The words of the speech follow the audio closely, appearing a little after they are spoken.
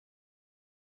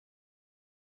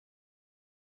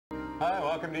Hi,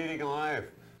 welcome to Eating Alive.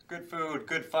 Good food,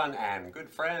 good fun, and good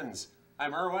friends.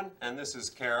 I'm Erwin, and this is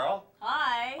Carol.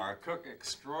 Hi. Our cook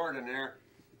extraordinaire,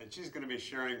 and she's going to be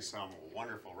sharing some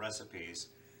wonderful recipes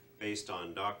based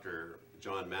on Dr.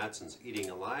 John Matson's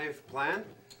Eating Alive plan.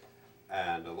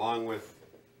 And along with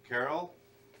Carol,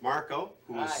 Marco,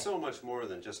 who is so much more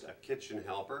than just a kitchen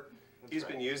helper. He's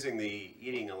been using the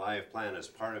Eating Alive plan as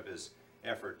part of his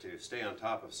effort to stay on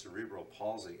top of cerebral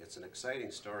palsy. It's an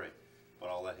exciting story, but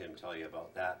I'll let him tell you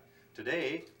about that.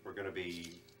 Today, we're going to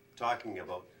be talking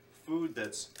about food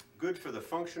that's good for the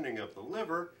functioning of the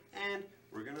liver, and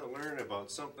we're going to learn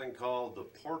about something called the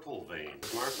portal vein.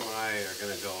 Marco and I are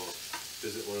going to go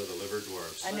visit one of the liver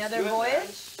dwarfs. Another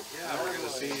voyage? Yeah, we're going to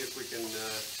see if we can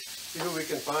see who we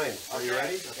can find. Are you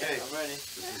ready? Okay. Yeah, I'm ready.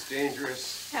 This is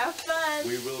dangerous. Have fun.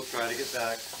 We will try to get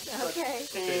back. Okay.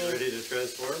 Okay, ready to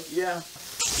transform? Yeah.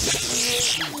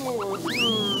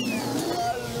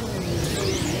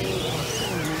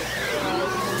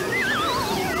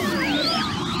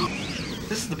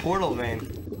 This is the portal vein.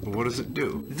 What does it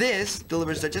do? This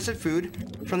delivers digested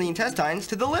food from the intestines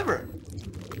to the liver.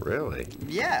 Really?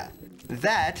 Yeah.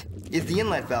 That is the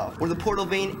inlet valve, where the portal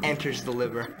vein enters the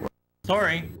liver.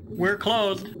 Sorry, we're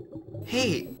closed.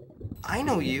 Hey, I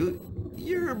know you.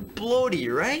 You're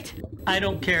Bloaty, right? I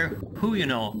don't care who you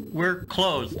know. We're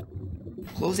closed.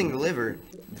 Closing the liver,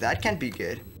 that can't be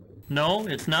good. No,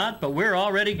 it's not, but we're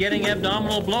already getting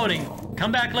abdominal bloating.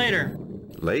 Come back later.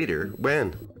 Later?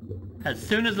 When? As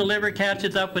soon as the liver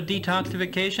catches up with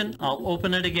detoxification, I'll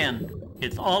open it again.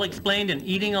 It's all explained in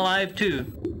Eating Alive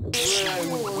 2.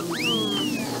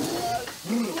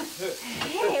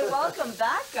 Hey, welcome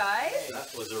back, guys.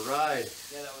 That was a ride.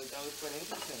 Yeah, that was quite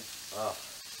interesting. Oh.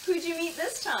 Who'd you meet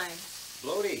this time?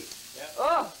 Bloaty.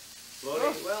 Oh,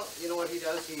 Bloaty, well, you know what he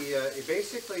does? He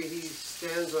basically he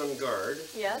stands on guard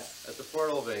yes. at the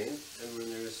portal vein, and when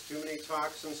there's too many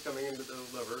toxins coming into the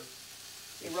liver,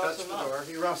 he roughs shuts them the up. door.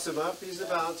 He roughs him up. He's the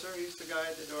bouncer. He's the guy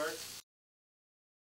at the door.